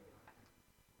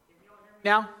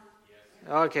now?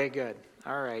 Yes. Okay, good.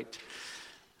 All right.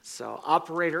 So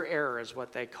operator error is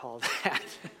what they call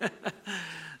that.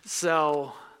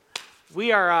 So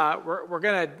we are we're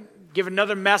going to give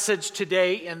another message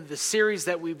today in the series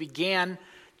that we began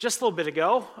just a little bit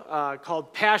ago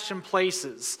called Passion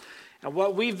Places. And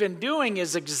what we've been doing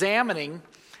is examining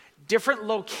different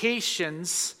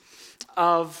locations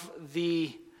of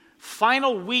the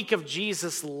final week of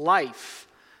Jesus' life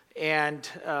and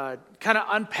kind of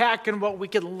unpacking what we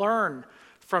can learn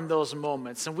from those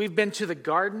moments. And we've been to the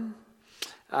garden.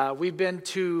 We've been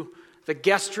to the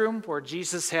guest room where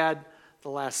Jesus had the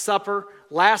Last Supper.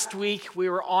 Last week, we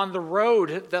were on the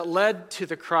road that led to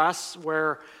the cross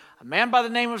where a man by the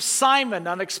name of Simon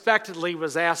unexpectedly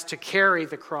was asked to carry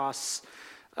the cross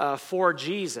for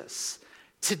Jesus.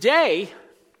 Today,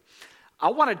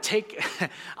 I'm going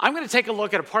to take a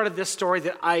look at a part of this story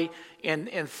that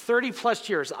in 30 plus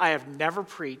years, I have never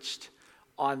preached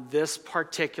on this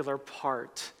particular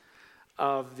part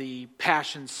of the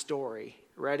Passion story.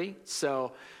 Ready?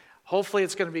 So hopefully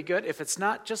it's going to be good. If it's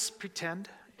not, just pretend.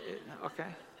 Okay.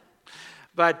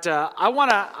 But I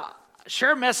want to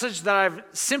share a message that I've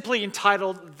simply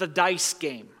entitled The Dice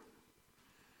Game.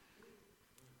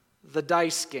 The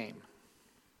Dice Game.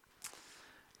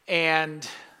 And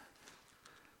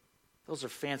those are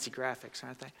fancy graphics,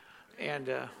 aren't they? And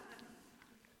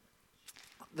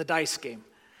the dice game.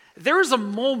 There is a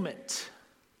moment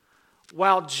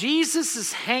while Jesus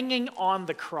is hanging on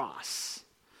the cross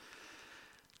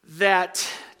that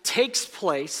takes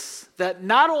place that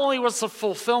not only was the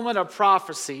fulfillment of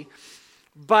prophecy,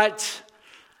 but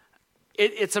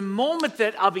it's a moment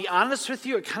that, I'll be honest with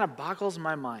you, it kind of boggles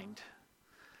my mind.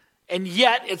 And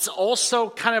yet it's also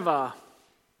kind of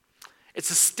it's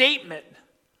a statement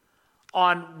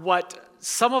on what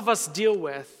some of us deal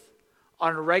with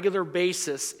on a regular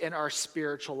basis in our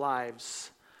spiritual lives.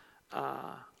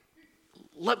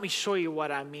 Let me show you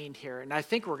what I mean here. And I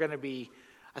think we're going to be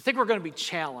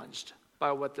challenged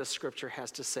by what this scripture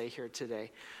has to say here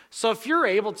today. So if you're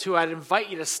able to, I'd invite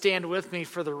you to stand with me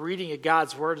for the reading of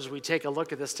God's word as we take a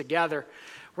look at this together.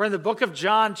 We're in the book of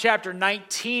John, chapter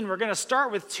 19. We're going to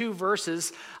start with 2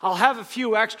 verses. I'll have a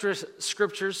few extra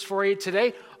scriptures for you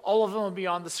today. All of them will be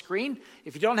on the screen.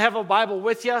 If you don't have a Bible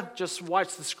with you, just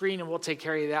watch the screen and we'll take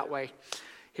care of you that way.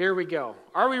 Here we go.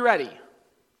 Are we ready?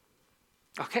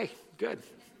 Okay, good.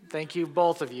 Thank you,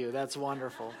 both of you. That's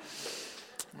wonderful.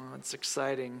 Oh, it's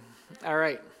exciting. All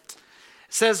right. It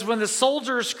says, when the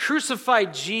soldiers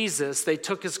crucified Jesus, they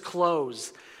took his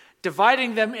clothes,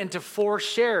 dividing them into 4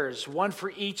 shares, one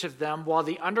for each of them, while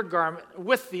the undergarment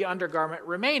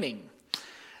remaining.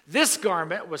 This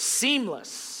garment was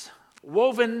seamless,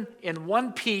 woven in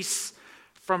one piece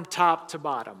from top to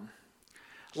bottom.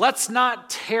 Let's not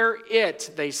tear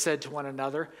it, they said to one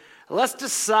another. Let's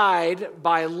decide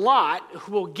by lot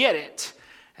who will get it.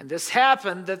 And this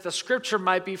happened that the scripture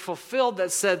might be fulfilled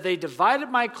that said, they divided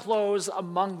my clothes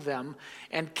among them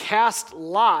and cast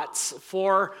lots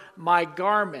for my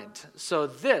garment. So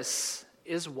this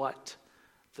is what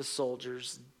the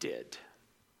soldiers did.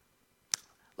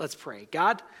 Let's pray.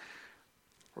 God,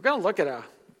 we're going to look at a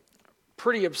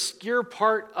pretty obscure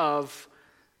part of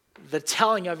the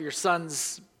telling of your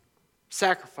son's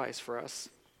sacrifice for us.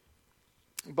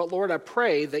 But Lord, I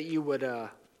pray that you would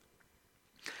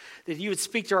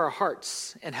speak to our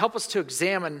hearts and help us to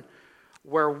examine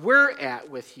where we're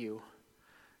at with you.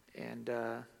 And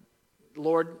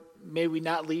Lord, may we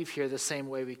not leave here the same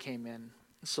way we came in.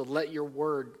 So let your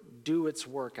word do its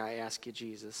work, I ask you,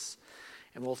 Jesus.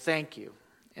 And we'll thank you.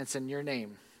 And it's in your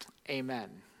name. Amen.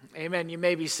 Amen. You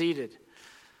may be seated.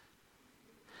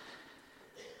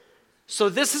 So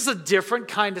this is a different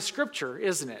kind of scripture,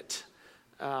 isn't it?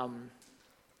 And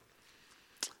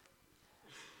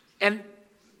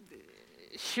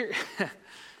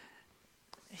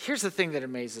here's the thing that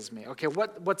amazes me. Okay,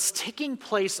 what's taking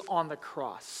place on the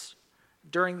cross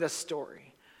during this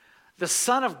story? The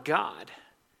Son of God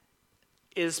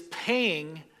is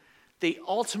paying the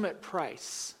ultimate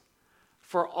price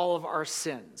for all of our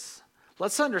sins.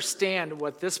 Let's understand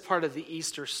what this part of the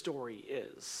Easter story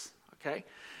is. Okay,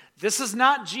 this is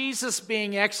not Jesus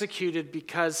being executed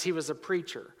because he was a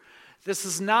preacher. This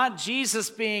is not Jesus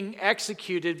being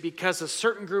executed because a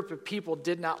certain group of people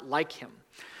did not like him.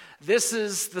 This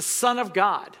is the Son of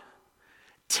God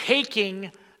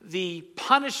taking the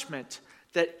punishment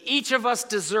that each of us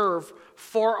deserve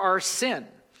for our sin.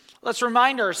 Let's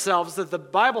remind ourselves that the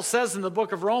Bible says in the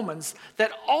book of Romans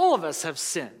that all of us have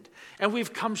sinned and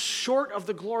we've come short of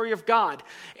the glory of God.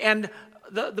 And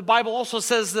the Bible also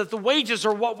says that the wages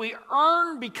or what we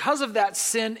earn because of that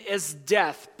sin is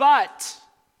death. But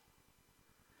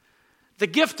The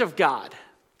gift of God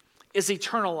is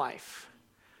eternal life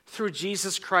through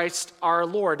Jesus Christ our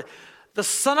Lord. The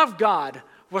Son of God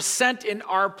was sent in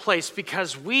our place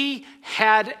because we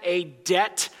had a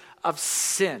debt of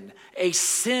sin, a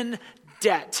sin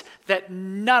debt that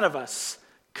none of us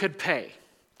could pay.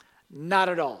 Not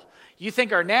at all. You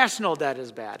think our national debt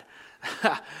is bad.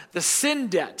 The sin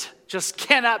debt just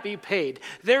cannot be paid.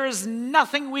 There is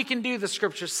nothing we can do, the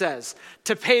scripture says,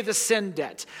 to pay the sin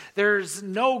debt. There's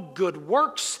no good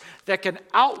works that can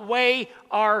outweigh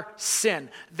our sin.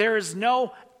 There is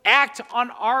no act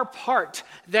on our part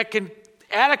that can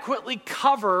adequately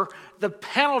cover the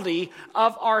penalty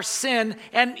of our sin,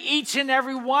 and each and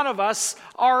every one of us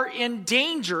are in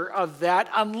danger of that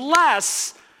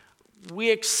unless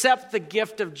we accept the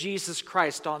gift of Jesus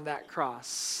Christ on that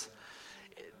cross.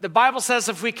 The Bible says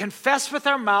if we confess with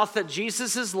our mouth that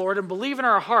Jesus is Lord and believe in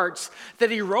our hearts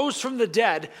that he rose from the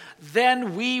dead,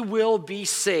 then we will be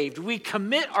saved. We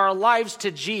commit our lives to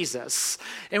Jesus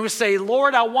and we say,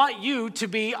 Lord, I want you to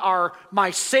be my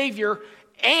Savior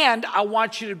and I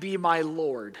want you to be my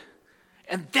Lord.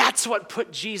 And that's what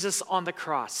put Jesus on the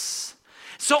cross.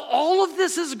 So all of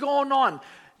this is going on.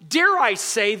 Dare I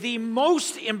say, the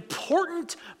most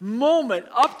important moment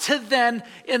up to then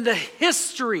in the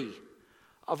history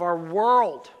of our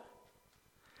world.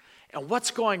 And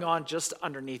what's going on just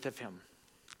underneath of him?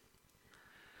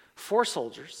 4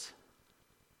 soldiers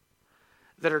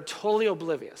that are totally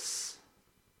oblivious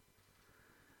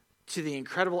to the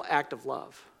incredible act of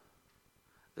love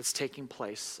that's taking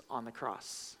place on the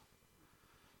cross.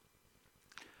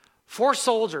 4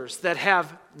 soldiers that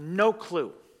have no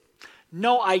clue,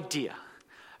 no idea.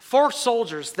 4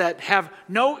 soldiers that have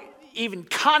no even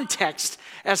context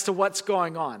as to what's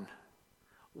going on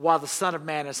while the Son of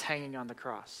Man is hanging on the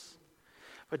cross.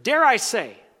 But dare I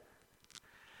say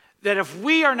that if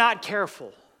we are not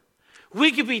careful,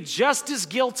 we could be just as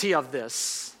guilty of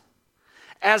this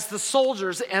as the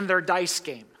soldiers and their dice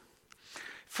game.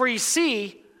 For you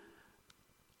see,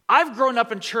 I've grown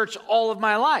up in church all of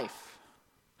my life.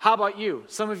 How about you?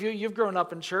 Some of you, you've grown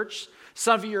up in church.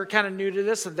 Some of you are kind of new to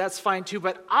this, and that's fine too.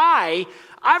 But I've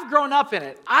grown up in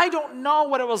it. I don't know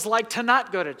what it was like to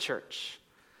not go to church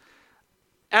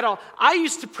at all. I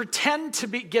used to pretend to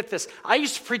be, get this, I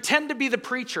used to pretend to be the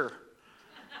preacher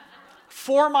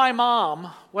for my mom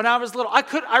when I was little.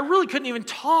 I really couldn't even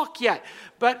talk yet.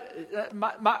 But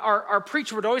our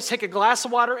preacher would always take a glass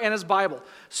of water and his Bible.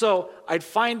 So I'd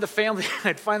find the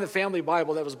family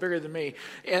Bible that was bigger than me,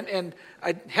 and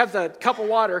I'd have the cup of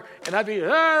water, and I'd be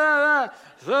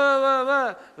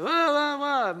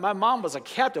my mom was a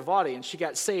captive audience. She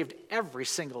got saved every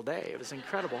single day. It was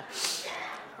incredible.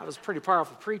 I was a pretty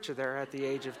powerful preacher there at the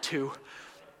age of 2.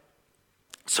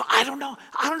 So I don't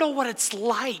know what it's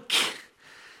like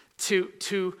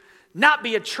to not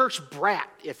be a church brat,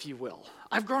 if you will.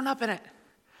 I've grown up in it.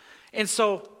 And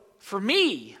so for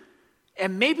me,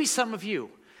 and maybe some of you,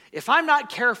 if I'm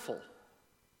not careful,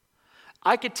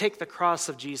 I could take the cross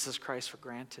of Jesus Christ for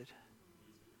granted.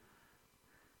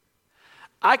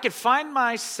 I could find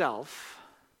myself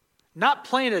not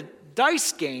playing a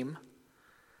dice game,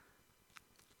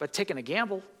 but taking a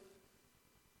gamble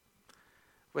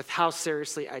with how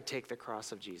seriously I take the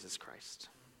cross of Jesus Christ.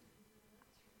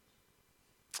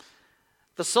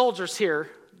 The soldiers here,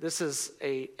 this is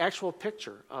an actual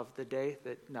picture of the day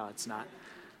that, no, it's not.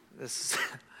 This is,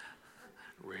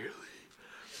 really?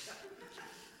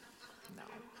 No.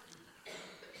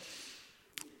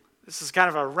 This is kind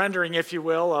of a rendering, if you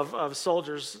will, of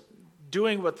soldiers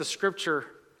doing what the scripture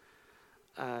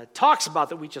talks about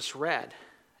that we just read.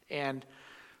 And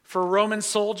for Roman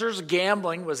soldiers,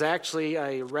 gambling was actually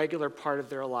a regular part of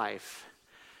their life.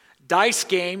 Dice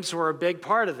games were a big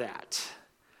part of that.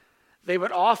 They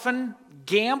would often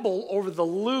gamble over the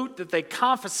loot that they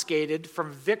confiscated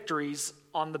from victories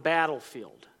on the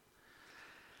battlefield.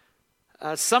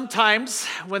 Sometimes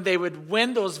when they would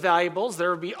win those valuables, there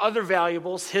would be other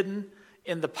valuables hidden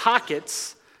in the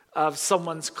pockets of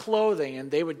someone's clothing,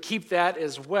 and they would keep that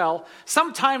as well.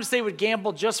 Sometimes they would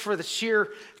gamble just for the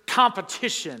sheer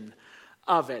competition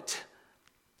of it.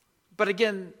 But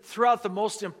again, throughout the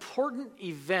most important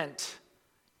event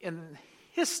in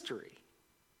history,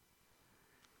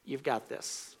 you've got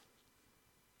this.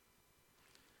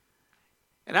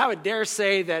 And I would dare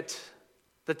say that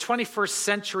the 21st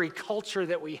century culture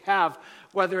that we have,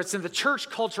 whether it's in the church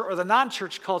culture or the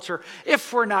non-church culture,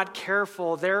 if we're not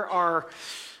careful, there are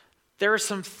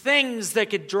some things that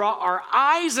could draw our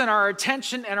eyes and our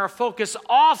attention and our focus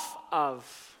off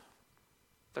of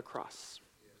the cross.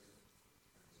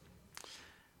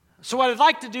 So what I'd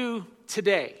like to do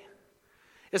today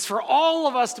It's for all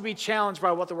of us to be challenged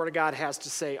by what the Word of God has to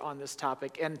say on this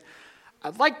topic. And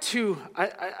I'd like to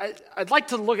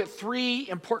look at three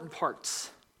important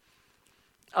parts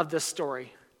of this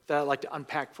story that I'd like to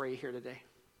unpack for you here today.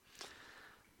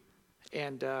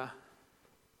 And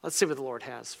let's see what the Lord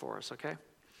has for us, okay?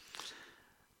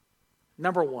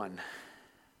 Number one,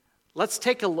 let's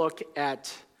take a look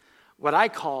at what I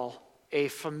call a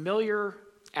familiar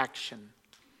action.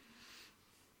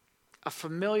 A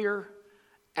familiar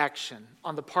action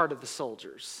on the part of the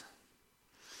soldiers.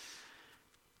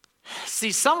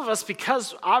 See, some of us,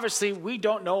 because obviously we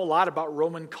don't know a lot about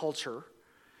Roman culture,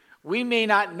 we may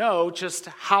not know just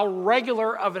how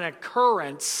regular of an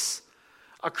occurrence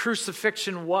a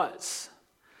crucifixion was.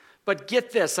 But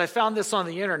get this, I found this on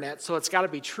the internet, so it's got to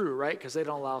be true, right? Because they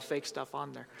don't allow fake stuff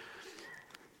on there.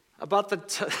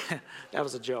 That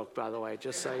was a joke, by the way,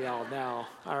 just so y'all know.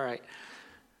 All right.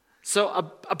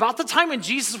 So about the time when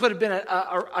Jesus would have been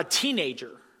a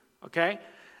teenager, okay,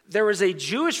 there was a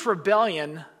Jewish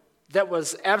rebellion that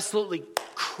was absolutely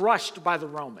crushed by the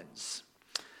Romans.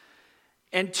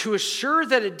 And to assure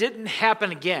that it didn't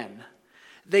happen again,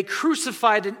 they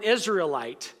crucified an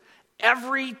Israelite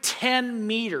every 10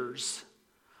 meters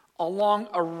along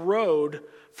a road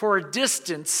for a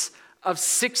distance of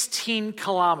 16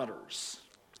 kilometers.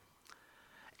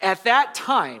 At that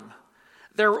time,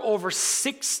 there were over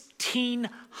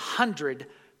 1,600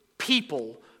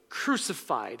 people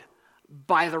crucified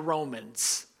by the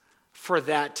Romans for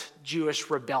that Jewish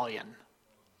rebellion.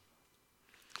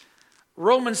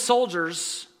 Roman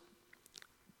soldiers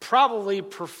probably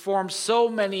performed so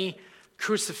many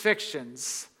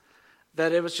crucifixions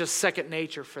that it was just second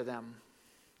nature for them.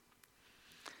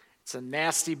 It's a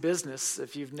nasty business.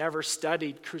 If you've never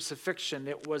studied crucifixion,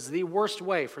 it was the worst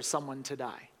way for someone to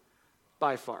die,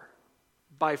 by far.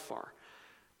 By far.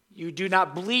 You do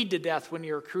not bleed to death when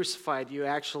you're crucified. You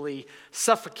actually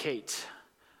suffocate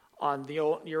on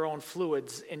your own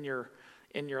fluids in your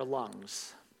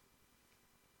lungs.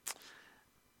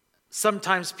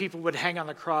 Sometimes people would hang on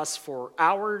the cross for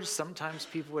hours. Sometimes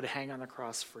people would hang on the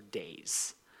cross for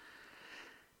days.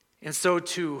 And so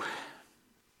to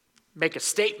make a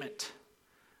statement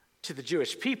to the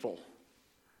Jewish people,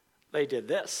 they did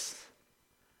this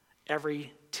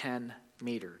every 10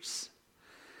 meters.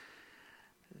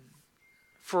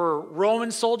 For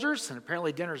Roman soldiers, and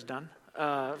apparently dinner's done,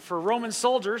 for Roman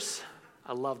soldiers,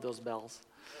 I love those bells.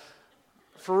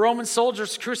 For Roman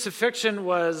soldiers, crucifixion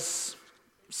was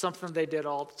something they did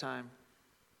all the time.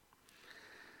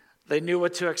 They knew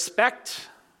what to expect.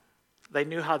 They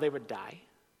knew how they would die.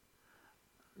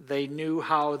 They knew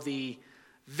how the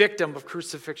victim of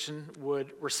crucifixion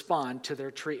would respond to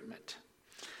their treatment.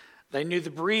 They knew the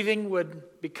breathing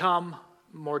would become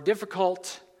more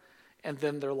difficult, and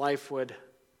then their life would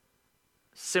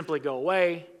simply go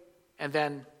away, and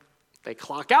then they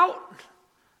clock out,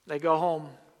 they go home,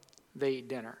 they eat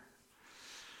dinner.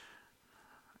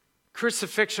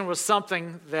 Crucifixion was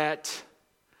something that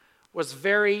was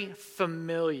very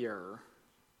familiar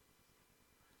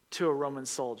to a Roman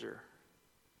soldier.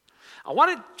 I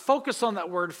want to focus on that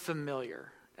word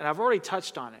familiar, and I've already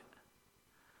touched on it.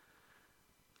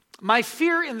 My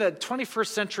fear in the 21st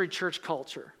century church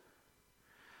culture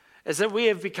is that we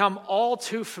have become all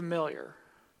too familiar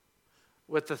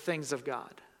with the things of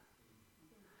God.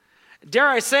 Dare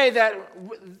I say that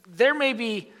there may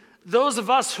be those of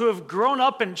us who have grown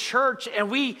up in church and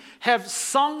we have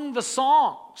sung the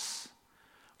songs.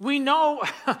 We know,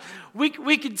 we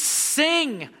could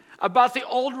sing about the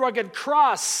old rugged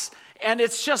cross, and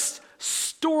it's just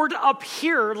stored up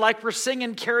here like we're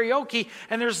singing karaoke,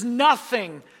 and there's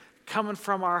nothing coming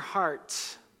from our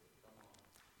heart.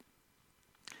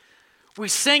 We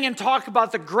sing and talk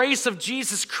about the grace of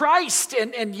Jesus Christ,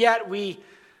 and yet we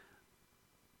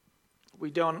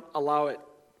don't allow it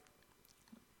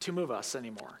to move us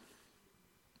anymore.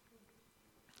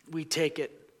 We take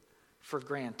it for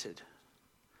granted.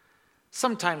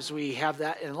 Sometimes we have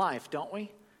that in life, don't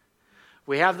we?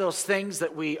 We have those things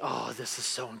that this is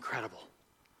so incredible.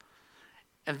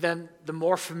 And then the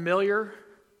more familiar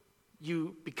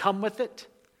you become with it,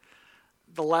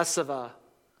 the less of a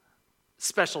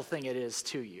special thing it is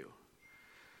to you.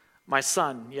 My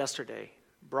son yesterday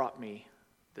brought me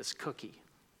this cookie.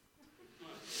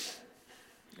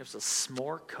 It was a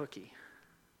s'more cookie.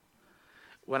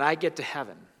 When I get to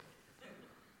heaven,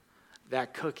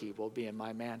 that cookie will be in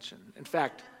my mansion. In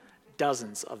fact,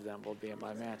 dozens of them will be in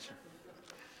my mansion.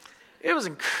 It was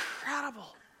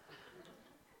incredible.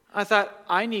 I thought,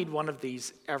 I need one of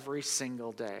these every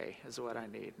single day is what I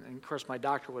need. And of course, my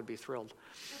doctor would be thrilled.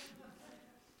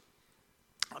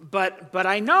 But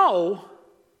I know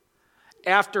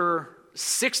after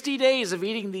 60 days of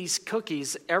eating these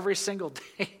cookies every single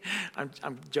day,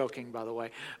 I'm joking, by the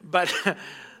way, but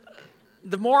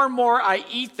the more and more I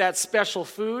eat that special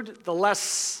food, the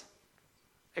less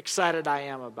excited I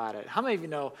am about it. How many of you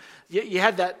know, you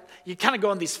had that, you kind of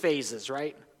go in these phases,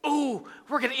 right? Ooh,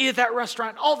 we're going to eat at that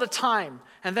restaurant all the time.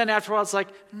 And then after a while, it's like,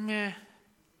 meh.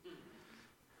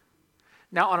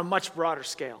 Now, on a much broader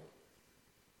scale,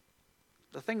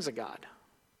 the things of God.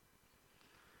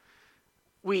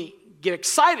 We get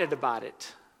excited about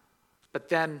it, but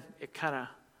then it kind of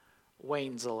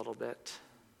wanes a little bit.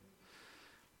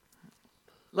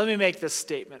 Let me make this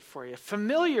statement for you.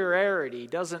 Familiarity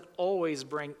doesn't always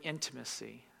bring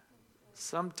intimacy.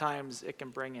 Sometimes it can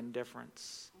bring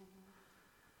indifference.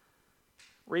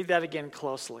 Read that again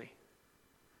closely.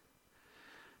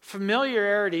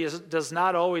 Familiarity does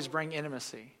not always bring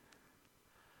intimacy.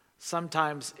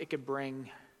 Sometimes it could bring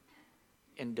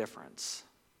indifference.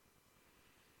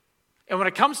 And when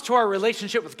it comes to our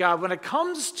relationship with God, when it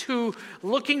comes to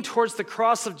looking towards the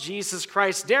cross of Jesus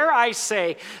Christ, dare I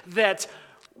say that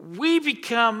we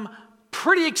become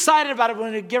pretty excited about it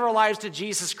when we give our lives to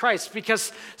Jesus Christ,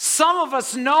 because some of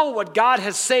us know what God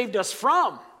has saved us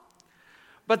from.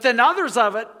 But then others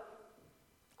of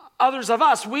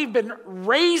us, we've been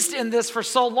raised in this for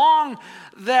so long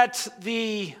that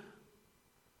the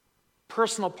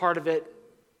personal part of it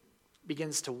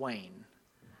begins to wane.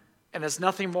 And it's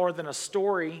nothing more than a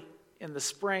story in the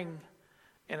spring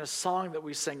and a song that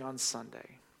we sing on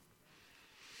Sunday.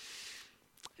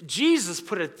 Jesus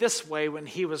put it this way when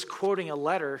he was quoting a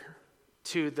letter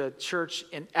to the church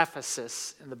in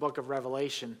Ephesus in the book of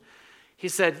Revelation. He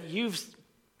said,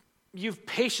 You've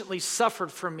patiently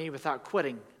suffered from me without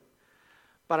quitting,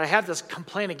 but I have this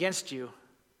complaint against you.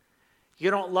 You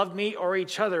don't love me or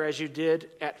each other as you did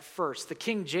at first. The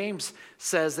King James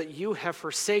says that you have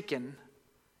forsaken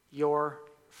your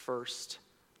first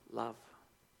love.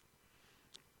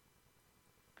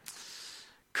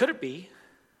 Could it be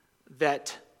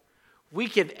that we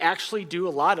could actually do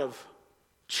a lot of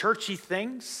churchy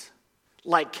things,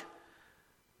 like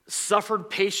suffered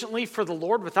patiently for the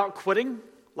Lord without quitting,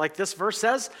 like this verse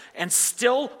says, and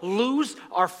still lose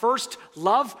our first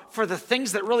love for the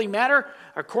things that really matter?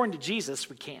 According to Jesus,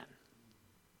 we can.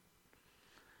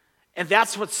 And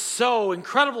that's what's so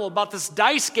incredible about this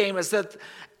dice game, is that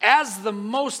as the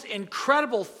most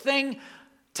incredible thing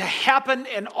to happen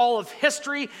in all of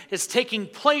history is taking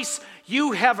place,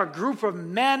 you have a group of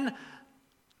men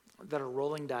that are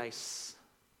rolling dice,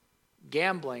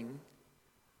 gambling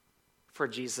for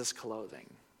Jesus' clothing.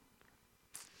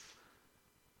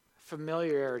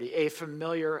 Familiarity, a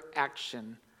familiar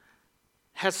action.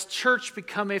 Has church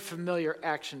become a familiar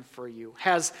action for you?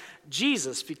 Has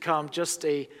Jesus become just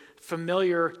a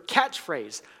familiar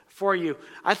catchphrase for you?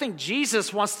 I think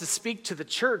Jesus wants to speak to the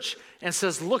church and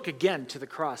says, look again to the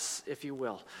cross, if you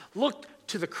will. Look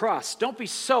to the cross. Don't be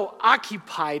so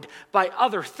occupied by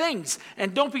other things,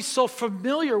 and don't be so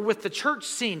familiar with the church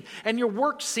scene and your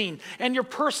work scene and your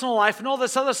personal life and all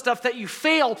this other stuff that you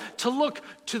fail to look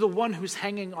to the one who's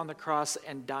hanging on the cross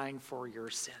and dying for your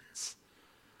sins.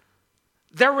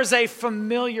 There was a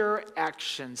familiar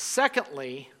action.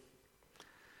 Secondly,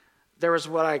 there was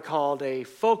what I called a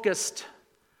focused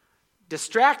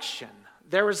distraction.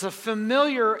 There was a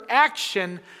familiar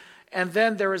action, and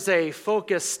then there was a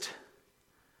focused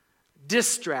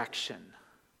distraction.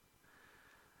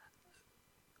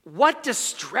 What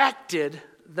distracted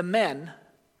the men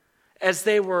as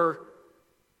they were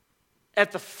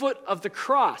at the foot of the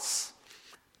cross?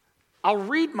 I'll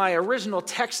read my original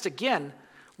text again.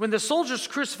 When the soldiers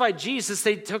crucified Jesus,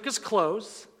 they took his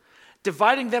clothes,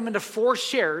 dividing them into 4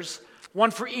 shares,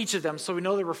 one for each of them. So we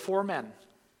know there were 4 men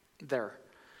there.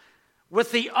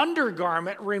 With the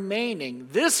undergarment remaining,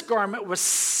 this garment was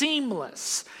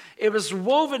seamless. It was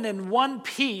woven in one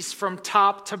piece from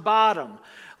top to bottom.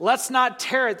 Let's not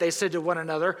tear it, they said to one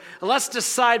another. Let's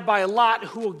decide by lot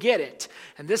who will get it.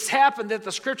 And this happened that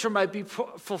the scripture might be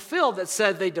fulfilled that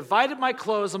said, they divided my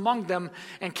clothes among them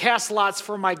and cast lots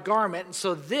for my garment. And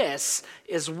so this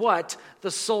is what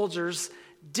the soldiers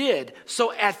did.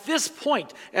 So at this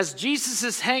point, as Jesus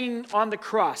is hanging on the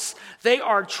cross, they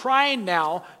are trying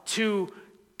now to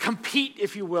compete,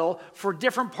 if you will, for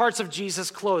different parts of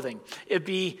Jesus' clothing. It'd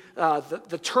be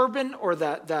the turban or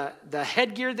the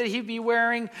headgear that he'd be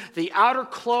wearing, the outer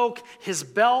cloak, his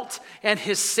belt, and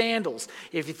his sandals.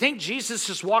 If you think Jesus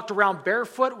just walked around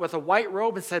barefoot with a white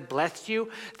robe and said, bless you,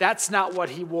 that's not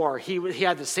what he wore. He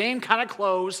had the same kind of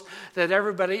clothes that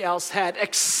everybody else had,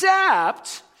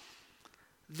 except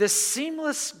this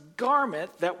seamless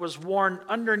garment that was worn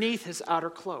underneath his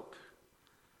outer cloak.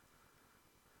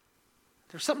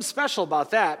 There's something special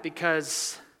about that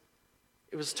because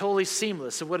it was totally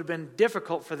seamless. It would have been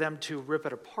difficult for them to rip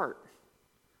it apart.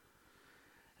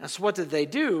 And so what did they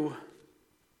do?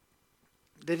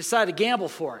 They decided to gamble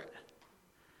for it.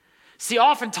 See,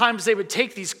 oftentimes they would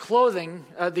take these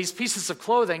pieces of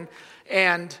clothing,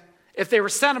 and if they were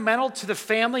sentimental to the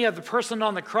family of the person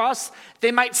on the cross,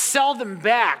 they might sell them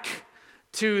back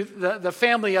to the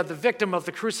family of the victim of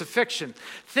the crucifixion.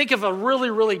 Think of a really,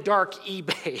 really dark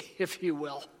eBay, if you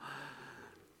will.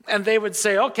 And they would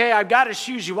say, okay, I've got his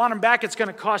shoes. You want them back? It's going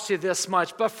to cost you this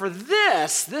much. But for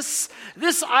this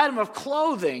item of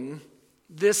clothing,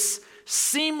 this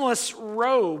seamless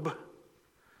robe,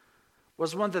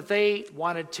 was one that they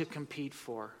wanted to compete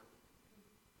for.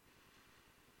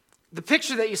 The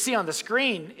picture that you see on the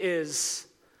screen is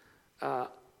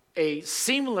a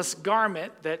seamless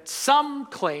garment that some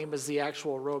claim is the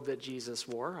actual robe that Jesus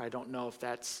wore. I don't know if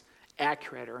that's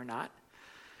accurate or not.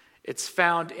 It's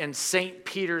found in St.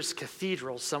 Peter's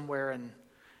Cathedral somewhere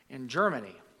in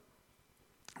Germany.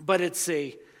 But it's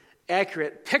an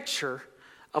accurate picture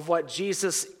of what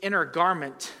Jesus' inner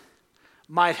garment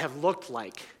might have looked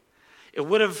like. It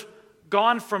would have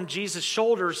gone from Jesus'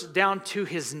 shoulders down to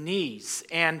his knees.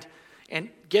 And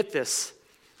get this,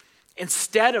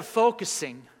 instead of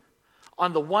focusing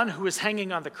on the one who was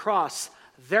hanging on the cross,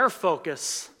 their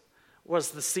focus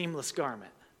was the seamless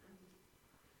garment.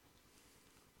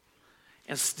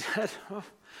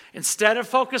 Instead of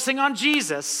focusing on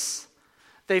Jesus,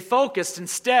 they focused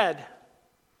instead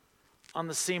on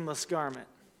the seamless garment.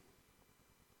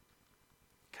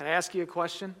 Can I ask you a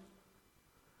question?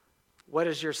 What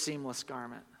is your seamless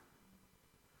garment?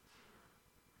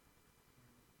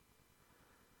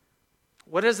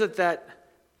 What is it that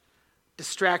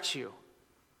distracts you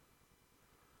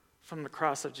from the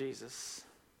cross of Jesus?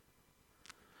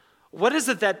 What is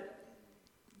it that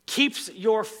keeps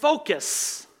your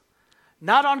focus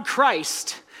not on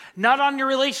Christ, not on your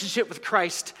relationship with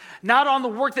Christ, not on the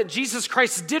work that Jesus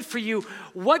Christ did for you?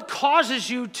 What causes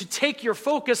you to take your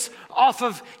focus off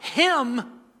of him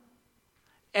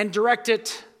and direct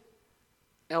it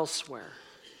elsewhere?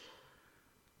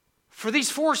 For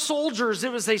these four soldiers,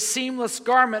 it was a seamless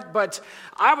garment, but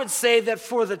I would say that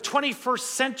for the 21st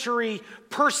century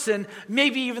person,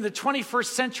 maybe even the 21st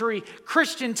century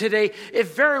Christian today, it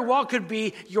very well could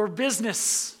be your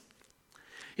business.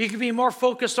 You could be more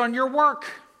focused on your work.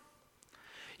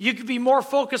 You could be more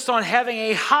focused on having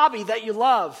a hobby that you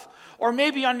love, or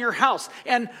maybe on your house.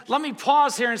 And let me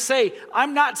pause here and say,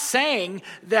 I'm not saying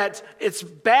that it's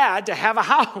bad to have a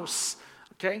house,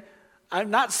 okay? I'm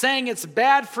not saying it's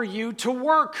bad for you to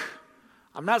work.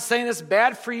 I'm not saying it's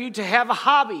bad for you to have a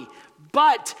hobby.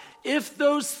 But if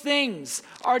those things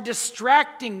are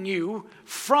distracting you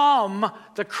from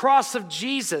the cross of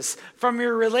Jesus, from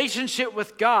your relationship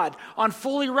with God, on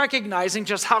fully recognizing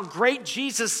just how great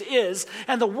Jesus is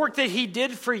and the work that he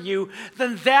did for you,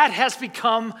 then that has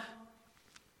become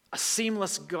a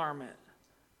seamless garment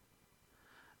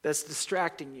that's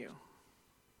distracting you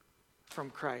from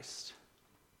Christ.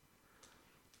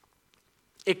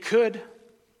 It could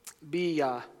be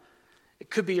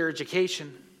your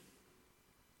education.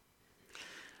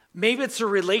 Maybe it's a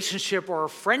relationship or a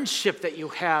friendship that you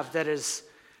have that has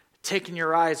taken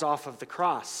your eyes off of the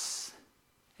cross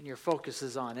and your focus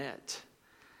is on it.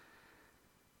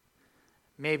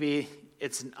 Maybe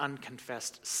it's an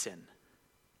unconfessed sin.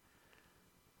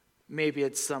 Maybe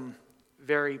it's some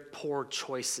very poor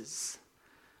choices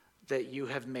that you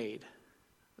have made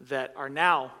that are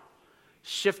now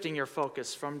shifting your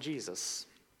focus from Jesus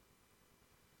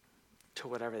to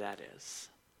whatever that is.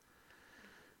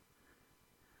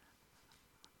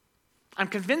 I'm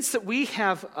convinced that we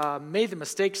have made the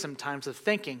mistake sometimes of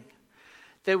thinking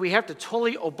that we have to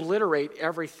totally obliterate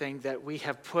everything that we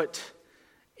have put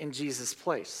in Jesus'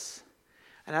 place.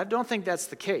 And I don't think that's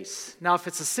the case. Now, if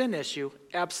it's a sin issue,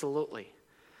 absolutely.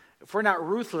 If we're not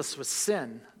ruthless with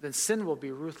sin, then sin will be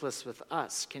ruthless with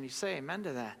us. Can you say amen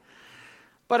to that?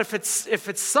 But if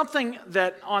it's something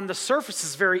that on the surface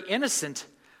is very innocent,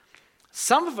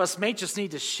 some of us may just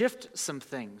need to shift some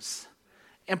things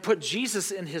and put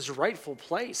Jesus in his rightful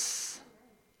place.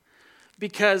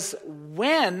 Because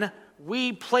when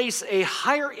we place a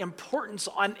higher importance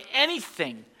on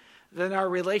anything than our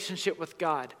relationship with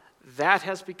God, that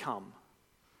has become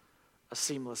a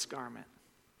seamless garment.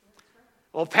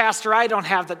 Well, Pastor, I don't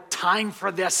have the time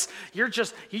for this. You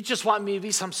just want me to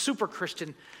be some super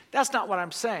Christian. That's not what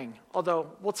I'm saying.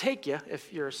 Although we'll take you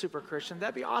if you're a super Christian.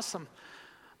 That'd be awesome.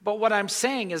 But what I'm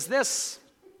saying is this.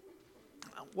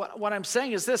 What I'm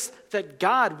saying is this, that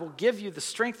God will give you the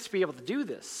strength to be able to do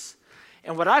this.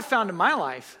 And what I've found in my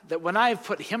life, that when I've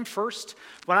put him first,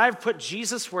 when I've put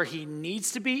Jesus where he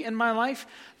needs to be in my life,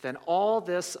 then all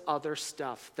this other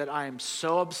stuff that I am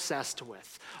so obsessed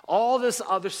with, all this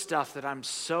other stuff that I'm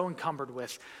so encumbered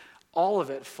with, all of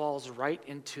it falls right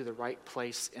into the right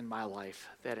place in my life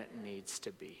that it needs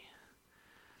to be.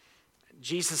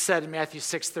 Jesus said in Matthew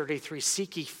 6:33,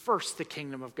 seek ye first the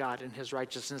kingdom of God and his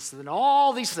righteousness, and then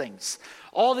all these things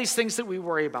that we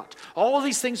worry about, all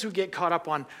these things we get caught up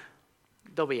on,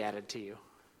 they'll be added to you.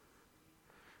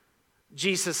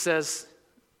 Jesus says,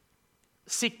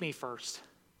 seek me first.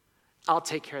 I'll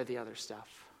take care of the other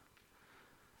stuff.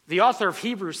 The author of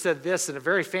Hebrews said this in a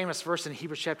very famous verse in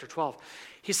Hebrews chapter 12.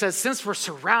 He says, since we're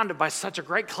surrounded by such a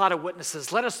great cloud of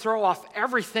witnesses, let us throw off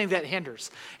everything that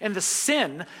hinders and the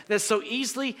sin that so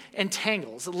easily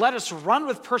entangles. Let us run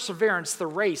with perseverance the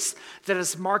race that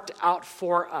is marked out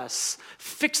for us,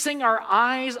 fixing our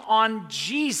eyes on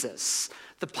Jesus,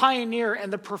 the pioneer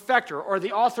and the perfecter, or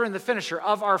the author and the finisher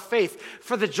of our faith.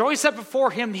 For the joy set before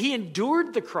him, he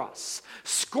endured the cross,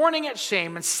 scorning its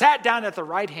shame, and sat down at the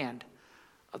right hand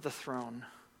of the throne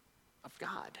of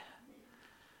God.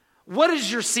 What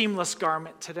is your seamless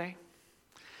garment today?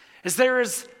 Is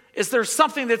there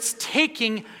something that's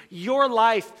taking your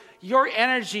life, your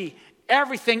energy,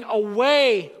 everything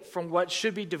away from what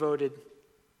should be devoted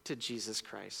to Jesus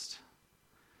Christ?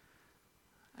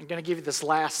 I'm going to give you this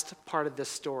last part of this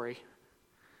story,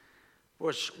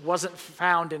 which wasn't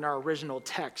found in our original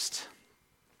text.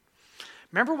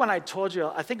 Remember when I told you,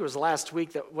 I think it was last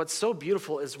week, that what's so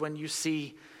beautiful is when you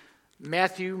see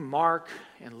Matthew, Mark,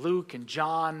 and Luke, and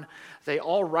John, they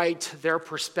all write their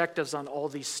perspectives on all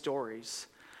these stories.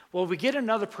 Well, we get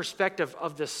another perspective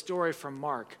of this story from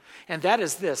Mark, and that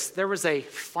is this. There was a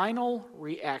final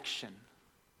reaction.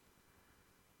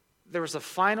 There was a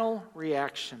final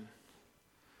reaction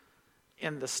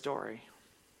in the story.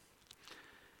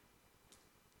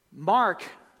 Mark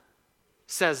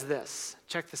says this.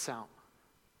 Check this out.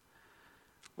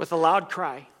 With a loud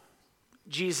cry,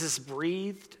 Jesus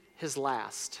breathed his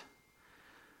last.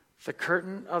 The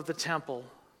curtain of the temple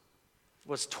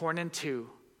was torn in two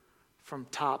from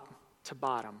top to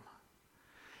bottom.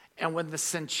 And when the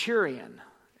centurion,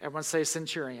 everyone say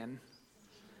centurion,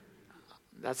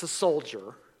 that's a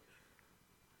soldier,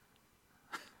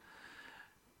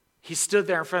 he stood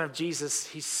there in front of Jesus.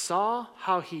 He saw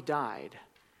how he died.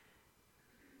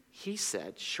 He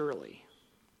said, surely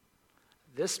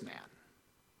this man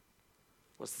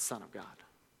was the Son of God.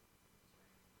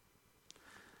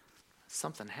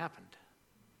 Something happened.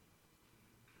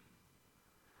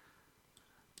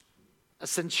 A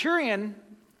centurion,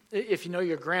 if you know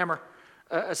your grammar,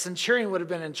 a centurion would have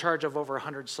been in charge of over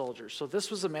 100 soldiers. So this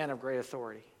was a man of great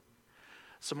authority.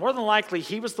 So more than likely,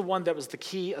 he was the one that was the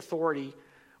key authority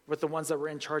with the ones that were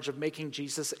in charge of making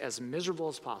Jesus as miserable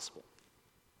as possible.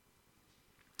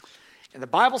 And the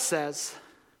Bible says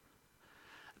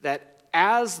that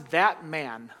as that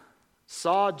man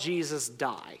saw Jesus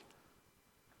die,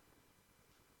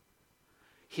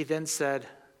 he then said,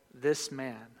 this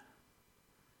man,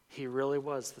 he really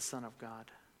was the Son of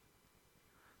God.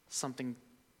 Something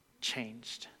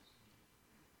changed.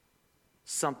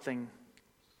 Something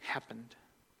happened.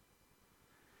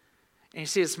 And you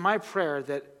see, it's my prayer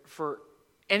that for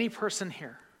any person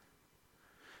here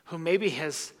who maybe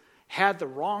has had the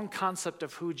wrong concept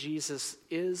of who Jesus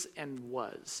is and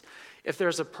was, if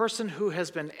there's a person who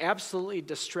has been absolutely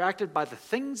distracted by the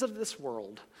things of this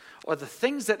world or the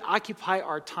things that occupy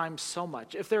our time so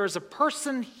much, if there is a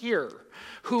person here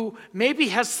who maybe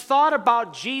has thought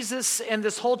about Jesus and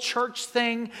this whole church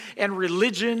thing and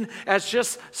religion as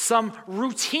just some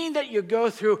routine that you go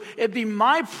through, it'd be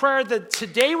my prayer that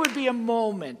today would be a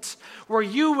moment where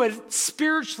you would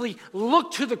spiritually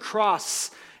look to the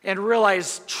cross and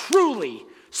realize truly,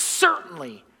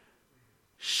 certainly,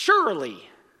 surely,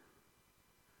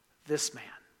 this man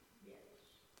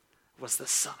was the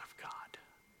Son of God.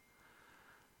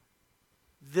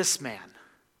 This man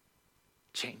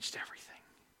changed everything.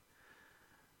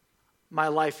 My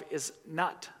life is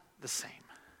not the same.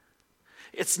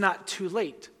 It's not too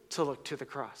late to look to the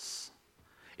cross.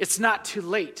 It's not too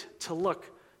late to look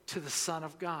to the Son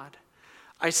of God.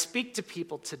 I speak to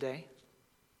people today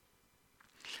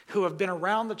who have been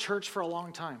around the church for a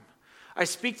long time. I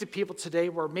speak to people today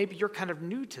where maybe you're kind of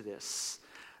new to this.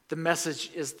 The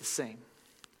message is the same.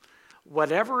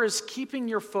 Whatever is keeping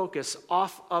your focus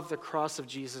off of the cross of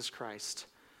Jesus Christ,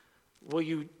 will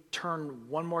you turn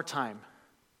one more time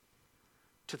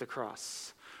to the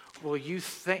cross? Will you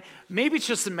think, maybe it's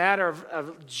just a matter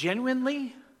of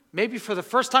genuinely, maybe for the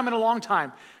first time in a long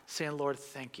time, saying, Lord,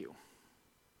 thank you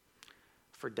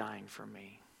for dying for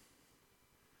me.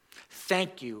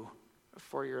 Thank you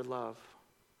for your love.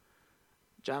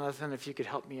 Jonathan, if you could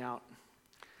help me out.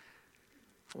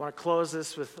 I want to close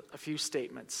this with a few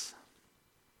statements.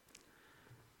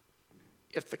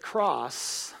 If the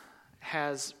cross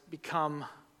has become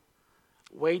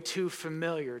way too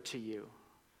familiar to you,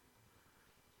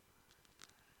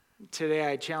 today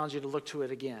I challenge you to look to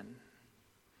it again.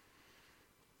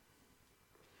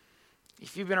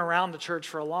 If you've been around the church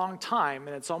for a long time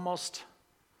and it's almost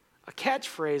a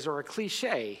catchphrase or a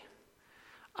cliche,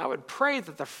 I would pray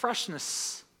that the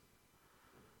freshness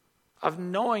of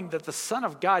knowing that the Son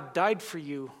of God died for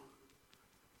you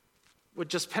would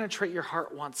just penetrate your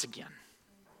heart once again.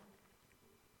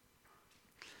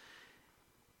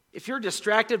 If you're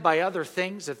distracted by other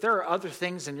things, if there are other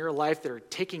things in your life that are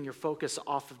taking your focus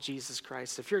off of Jesus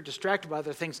Christ, if you're distracted by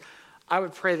other things, I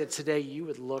would pray that today you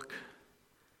would look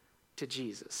to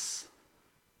Jesus.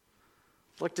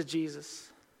 Look to Jesus.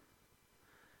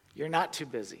 You're not too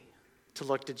busy to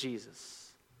look to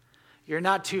Jesus. You're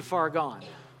not too far gone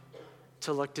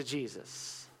to look to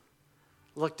Jesus.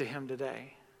 Look to him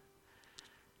today.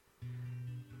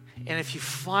 And if you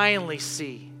finally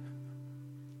see,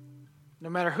 no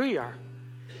matter who you are,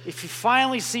 if you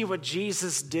finally see what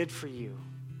Jesus did for you,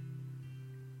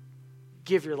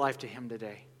 give your life to him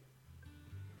today.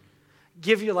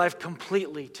 Give your life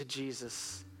completely to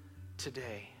Jesus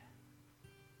today.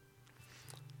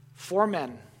 4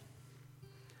 men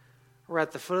were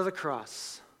at the foot of the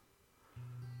cross,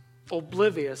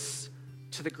 oblivious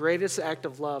to the greatest act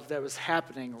of love that was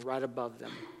happening right above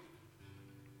them.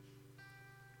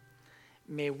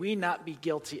 May we not be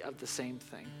guilty of the same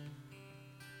thing.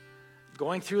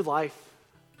 Going through life,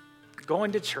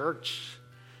 going to church,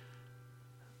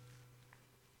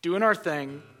 doing our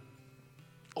thing,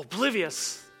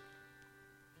 oblivious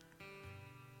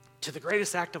to the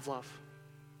greatest act of love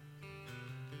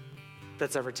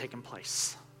that's ever taken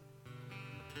place.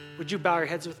 Would you bow your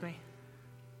heads with me?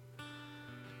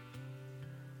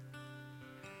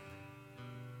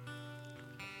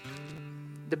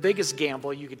 The biggest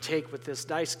gamble you could take with this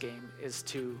dice game is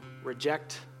to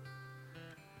reject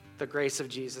the grace of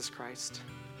Jesus Christ.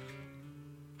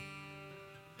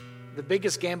 The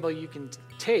biggest gamble you can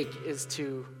take is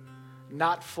to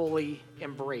not fully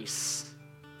embrace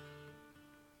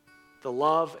the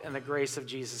love and the grace of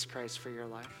Jesus Christ for your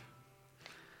life.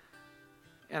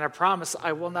 And I promise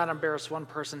I will not embarrass one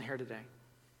person here today.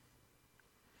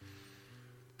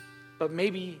 But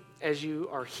maybe as you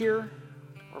are here,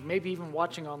 or maybe even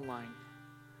watching online,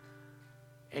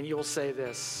 and you will say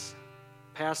this,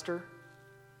 Pastor,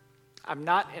 I'm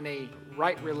not in a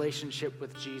right relationship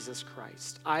with Jesus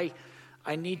Christ. I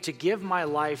need to give my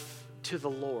life to the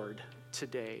Lord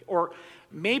today. Or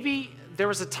maybe there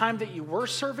was a time that you were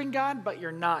serving God, but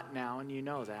you're not now, and you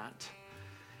know that.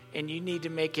 And you need to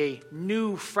make a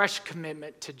new, fresh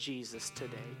commitment to Jesus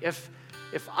today. If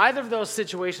either of those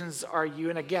situations are you,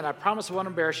 and again, I promise I won't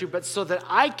embarrass you, but so that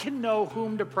I can know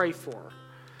whom to pray for,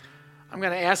 I'm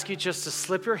going to ask you just to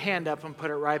slip your hand up and put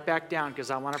it right back down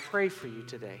because I want to pray for you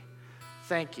today.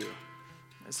 Thank you.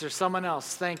 Is there someone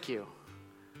else? Thank you.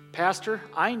 Pastor,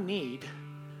 I need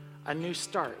a new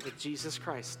start with Jesus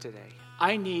Christ today.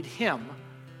 I need him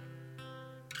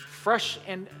fresh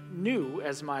and new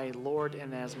as my Lord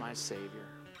and as my Savior.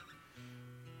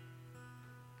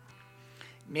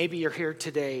 Maybe you're here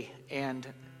today and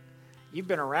you've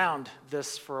been around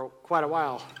this for quite a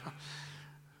while.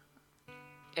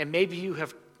 And maybe you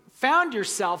have found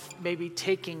yourself maybe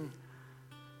taking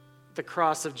the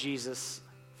cross of Jesus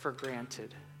for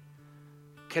granted.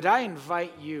 Could I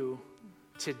invite you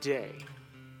today,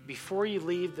 before you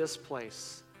leave this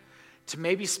place, to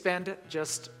maybe spend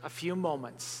just a few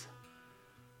moments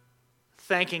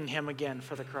thanking him again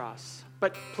for the cross?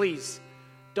 But please,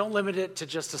 don't limit it to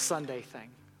just a Sunday thing.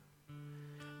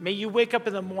 May you wake up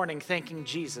in the morning thanking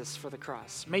Jesus for the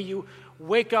cross. May you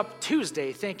wake up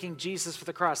Tuesday thanking Jesus for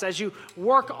the cross. As you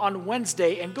work on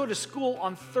Wednesday and go to school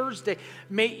on Thursday,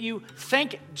 may you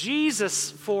thank Jesus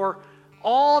for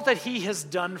all that he has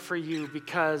done for you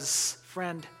because,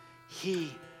 friend,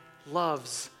 he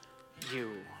loves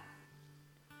you.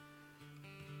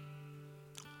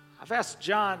 I've asked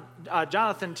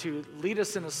Jonathan to lead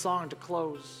us in a song to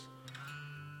close.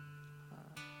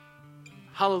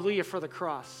 Hallelujah for the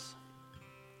cross.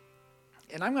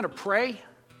 And I'm going to pray,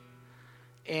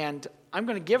 and I'm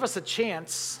going to give us a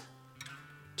chance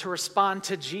to respond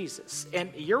to Jesus.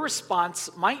 And your response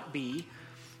might be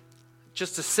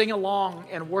just to sing along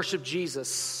and worship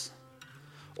Jesus.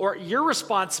 Or your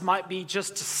response might be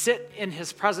just to sit in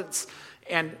his presence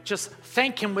and just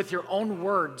thank him with your own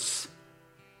words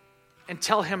and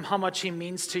tell him how much he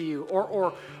means to you.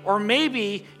 Or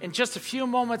maybe in just a few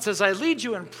moments as I lead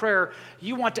you in prayer,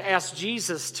 you want to ask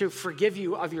Jesus to forgive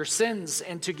you of your sins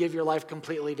and to give your life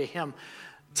completely to him.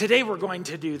 Today we're going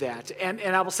to do that. And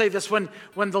I will say this, when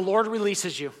the Lord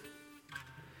releases you,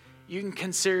 you can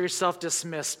consider yourself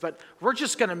dismissed, but we're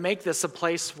just going to make this a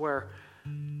place where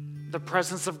the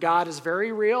presence of God is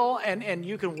very real, and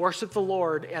you can worship the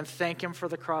Lord and thank him for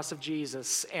the cross of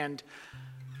Jesus, and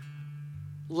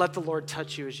let the Lord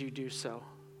touch you as you do so.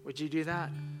 Would you do that?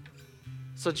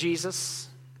 So Jesus,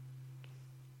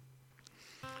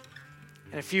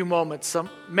 in a few moments,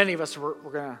 many of us, we're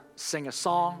going to sing a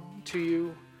song to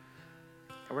you,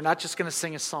 and we're not just going to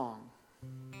sing a song.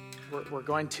 We're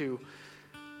going to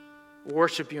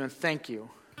worship you and thank you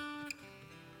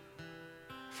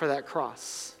for that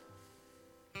cross.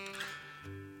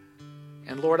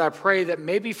 And Lord, I pray that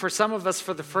maybe for some of us,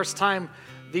 for the first time,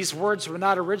 these words would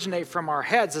not originate from our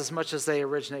heads as much as they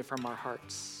originate from our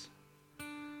hearts.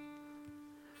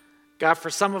 God, for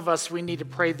some of us, we need to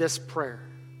pray this prayer.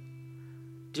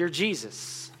 Dear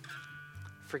Jesus,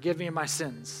 forgive me of my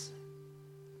sins.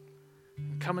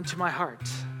 Come into my heart.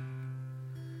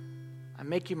 I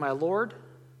make you my Lord,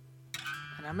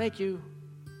 and I make you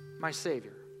my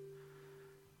Savior.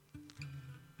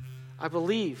 I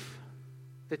believe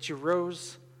that you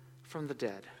rose from the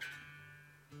dead.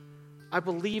 I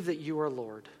believe that you are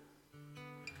Lord.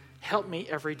 Help me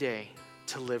every day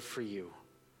to live for you.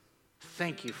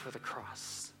 Thank you for the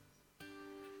cross.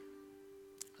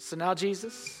 So now,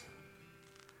 Jesus,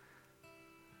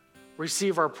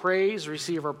 receive our praise,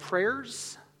 receive our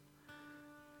prayers.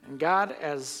 And God,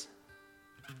 as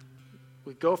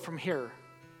we go from here,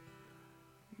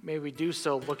 may we do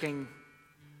so looking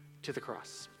to the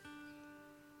cross.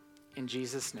 In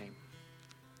Jesus' name,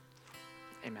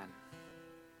 amen.